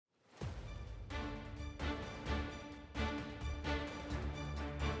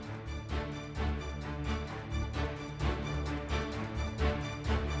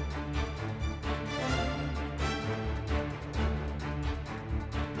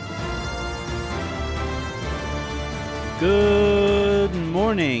Good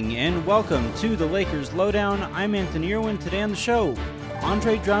morning and welcome to the Lakers Lowdown. I'm Anthony Irwin. Today on the show,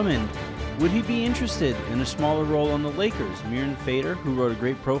 Andre Drummond. Would he be interested in a smaller role on the Lakers? Miran Fader, who wrote a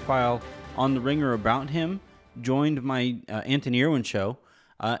great profile on The Ringer about him, joined my Anthony Irwin show,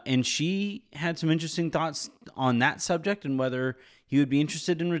 and she had some interesting thoughts on that subject and whether he would be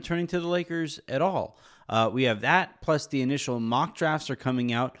interested in returning to the Lakers at all. We have that, plus the initial mock drafts are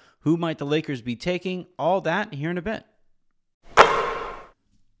coming out. Who might the Lakers be taking? All that here in a bit.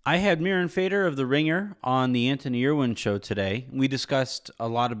 I had Miran Fader of The Ringer on the Anthony Irwin show today. We discussed a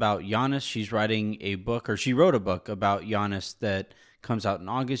lot about Giannis. She wrote a book about Giannis that comes out in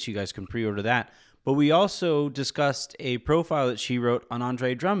August. You guys can pre-order that. But we also discussed a profile that she wrote on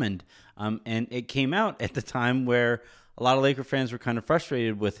Andre Drummond. And it came out at the time where a lot of Laker fans were kind of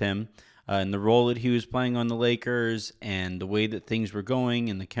frustrated with him and the role that he was playing on the Lakers and the way that things were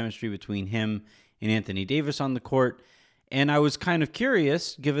going and the chemistry between him and Anthony Davis on the court. And I was kind of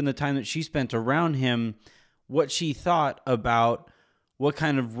curious, given the time that she spent around him, what she thought about what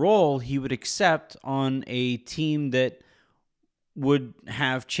kind of role he would accept on a team that would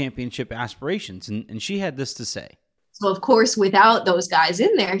have championship aspirations. And she had this to say. So, of course, without those guys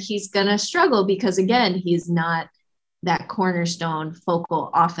in there, he's going to struggle because, again, he's not that cornerstone focal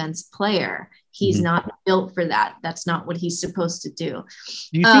offense player. He's not built for that. That's not what he's supposed to do.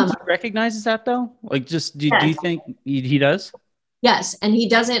 Do you think he recognizes that, though? Like, just do you think he does? Yes. And he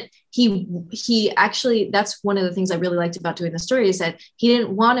doesn't, he actually, that's one of the things I really liked about doing the story is that he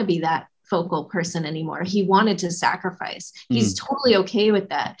didn't want to be that focal person anymore. He wanted to sacrifice. He's totally okay with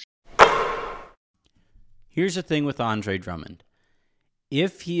that. Here's the thing with Andre Drummond.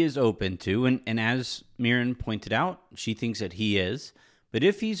 If he is open to, and as Miran pointed out, she thinks that he is, but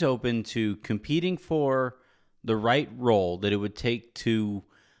if he's open to competing for the right role that it would take to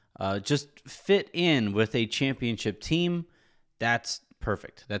just fit in with a championship team, that's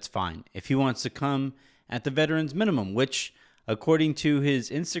perfect. That's fine. If he wants to come at the veterans minimum, which according to his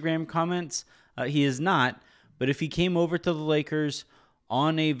Instagram comments, he is not, but if he came over to the Lakers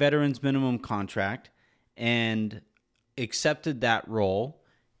on a veterans minimum contract and accepted that role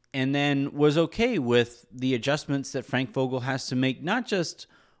and then was okay with the adjustments that Frank Vogel has to make, not just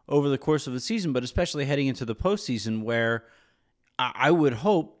over the course of the season, but especially heading into the postseason, where I would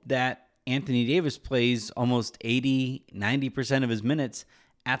hope that Anthony Davis plays almost 80-90% of his minutes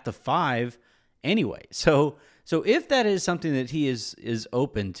at the 5 anyway. So if that is something that he is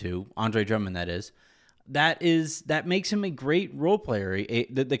open to, Andre Drummond that makes him a great role player,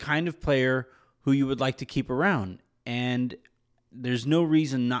 the kind of player who you would like to keep around. And there's no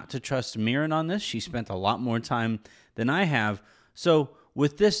reason not to trust Miran on this. She spent a lot more time than I have. So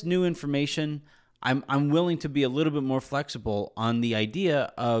with this new information, I'm willing to be a little bit more flexible on the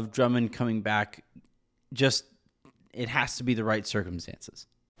idea of Drummond coming back. Just, it has to be the right circumstances.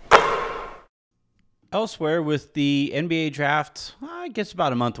 Elsewhere, with the NBA draft, I guess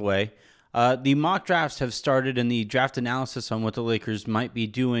about a month away, the mock drafts have started, and the draft analysis on what the Lakers might be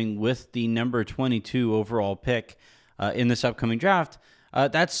doing with the number 22 overall pick in this upcoming draft,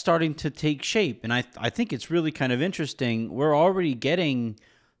 that's starting to take shape. And I think it's really kind of interesting. We're already getting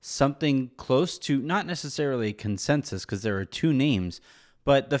something close to, not necessarily a consensus because there are two names,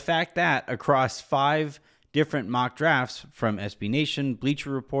 but the fact that across 5 different mock drafts from SB Nation,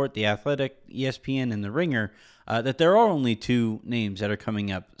 Bleacher Report, The Athletic, ESPN, and The Ringer, that there are only 2 names that are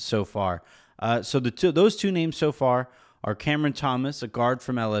coming up so far. So those 2 names so far are Cameron Thomas, a guard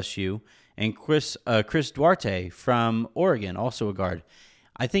from LSU, and Chris Duarte from Oregon, also a guard.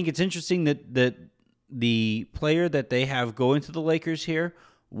 I think it's interesting that the player that they have go into the Lakers here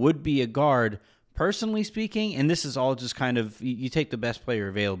would be a guard. Personally speaking, and this is all just kind of, you take the best player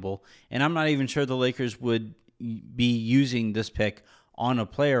available, and I'm not even sure the Lakers would be using this pick on a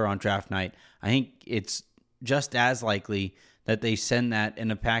player on draft night. I think it's just as likely that they send that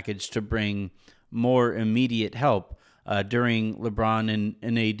in a package to bring more immediate help during LeBron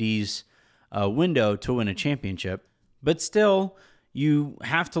and AD's window to win a championship. But still, you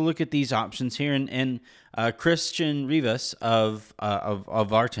have to look at these options here. And Christian Rivas of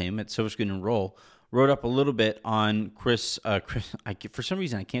our team at Silver Screen and Roll wrote up a little bit on Chris. For some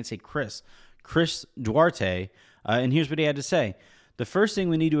reason, I can't say Chris Duarte. And here's what he had to say. The first thing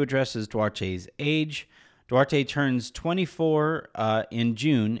we need to address is Duarte's age. Duarte turns 24 in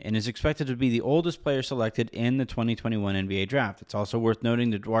June and is expected to be the oldest player selected in the 2021 NBA draft. It's also worth noting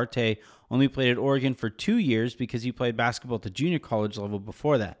that Duarte only played at Oregon for 2 years because he played basketball at the junior college level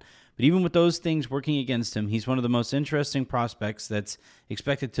before that. But even with those things working against him, he's one of the most interesting prospects that's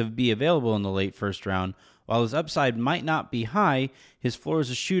expected to be available in the late first round. While his upside might not be high, his floor as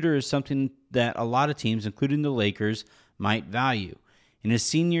a shooter is something that a lot of teams, including the Lakers, might value. In his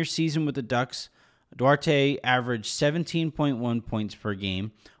senior season with the Ducks, Duarte averaged 17.1 points per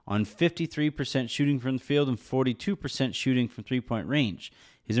game on 53% shooting from the field and 42% shooting from three-point range.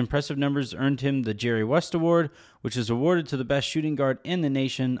 His impressive numbers earned him the Jerry West Award, which is awarded to the best shooting guard in the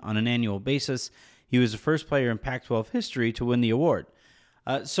nation on an annual basis. He was the first player in Pac-12 history to win the award.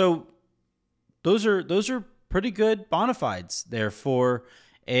 So those are pretty good bona fides there for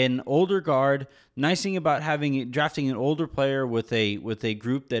an older guard. Nice thing about drafting an older player with a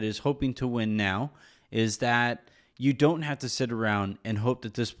group that is hoping to win now is that you don't have to sit around and hope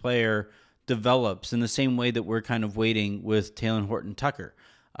that this player develops in the same way that we're kind of waiting with Talen Horton-Tucker.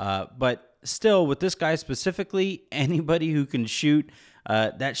 But still, with this guy specifically, anybody who can shoot,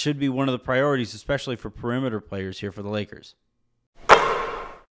 that should be one of the priorities, especially for perimeter players here for the Lakers.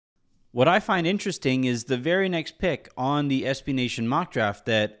 What I find interesting is the very next pick on the SB Nation mock draft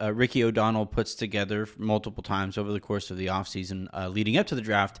that Ricky O'Donnell puts together multiple times over the course of the offseason leading up to the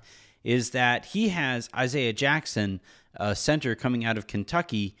draft is that he has Isaiah Jackson, center coming out of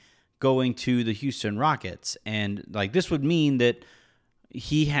Kentucky, going to the Houston Rockets. And this would mean that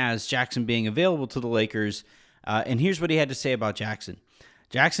he has Jackson being available to the Lakers. And here's what he had to say about Jackson.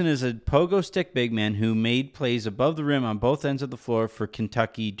 Jackson is a pogo stick big man who made plays above the rim on both ends of the floor for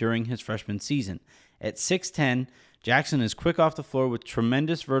Kentucky during his freshman season. At 6'10", Jackson is quick off the floor with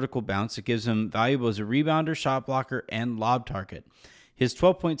tremendous vertical bounce that gives him valuable as a rebounder, shot blocker, and lob target. His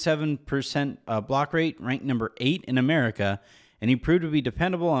 12.7% block rate ranked number 8 in America, and he proved to be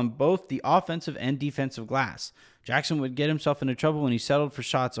dependable on both the offensive and defensive glass. Jackson would get himself into trouble when he settled for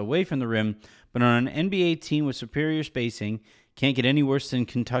shots away from the rim, but on an NBA team with superior spacing, can't get any worse than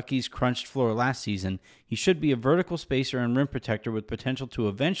Kentucky's crunched floor last season. He should be a vertical spacer and rim protector with potential to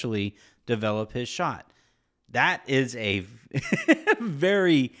eventually develop his shot. That is a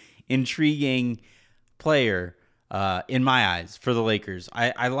very intriguing player in my eyes for the Lakers.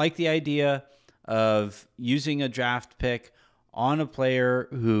 I like the idea of using a draft pick on a player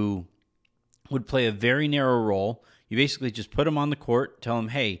who would play a very narrow role. You basically just put him on the court, tell him,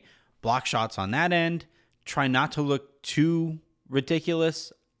 hey, block shots on that end, try not to look too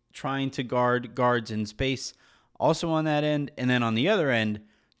ridiculous, trying to guard guards in space also on that end, and then on the other end,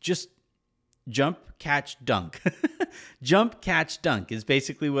 just jump, catch, dunk. Jump, catch, dunk is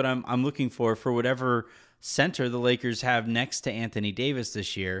basically what I'm looking for whatever center the Lakers have next to Anthony Davis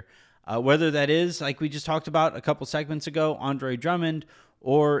this year. Whether that is, like we just talked about a couple segments ago, Andre Drummond,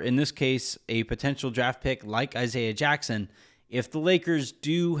 or in this case, a potential draft pick like Isaiah Jackson. If the Lakers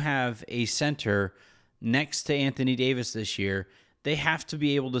do have a center next to Anthony Davis this year, they have to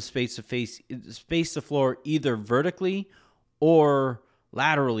be able to space the floor either vertically or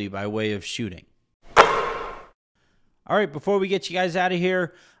laterally by way of shooting. All right, before we get you guys out of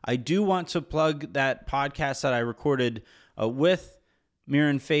here, I do want to plug that podcast that I recorded with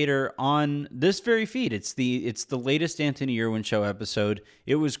Miran Fader on this very feed. It's the latest Anthony Irwin Show episode.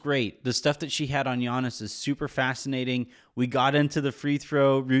 It was great. The stuff that she had on Giannis is super fascinating. We got into the free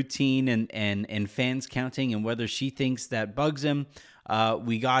throw routine and fans counting and whether she thinks that bugs him.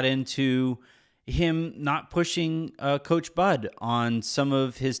 We got into him not pushing Coach Bud on some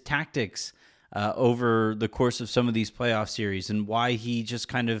of his tactics over the course of some of these playoff series and why he just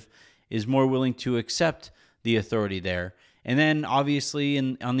kind of is more willing to accept the authority there. And then, obviously,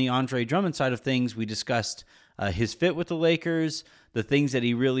 on the Andre Drummond side of things, we discussed his fit with the Lakers, the things that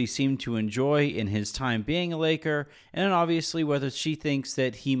he really seemed to enjoy in his time being a Laker, and then, obviously, whether she thinks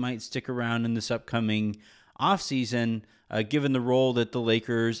that he might stick around in this upcoming offseason, given the role that the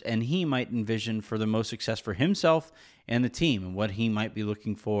Lakers and he might envision for the most success for himself and the team, and what he might be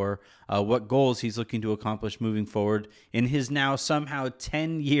looking for, what goals he's looking to accomplish moving forward in his now somehow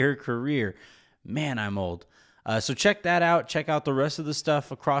 10-year career. Man, I'm old. So check that out. Check out the rest of the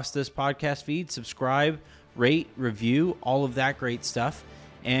stuff across this podcast feed. Subscribe, rate, review, all of that great stuff.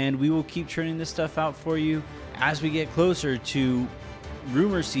 And we will keep churning this stuff out for you as we get closer to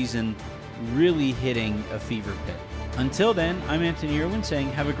rumor season really hitting a fever pitch. Until then, I'm Anthony Irwin saying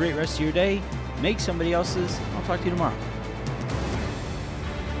have a great rest of your day. Make somebody else's. I'll talk to you tomorrow.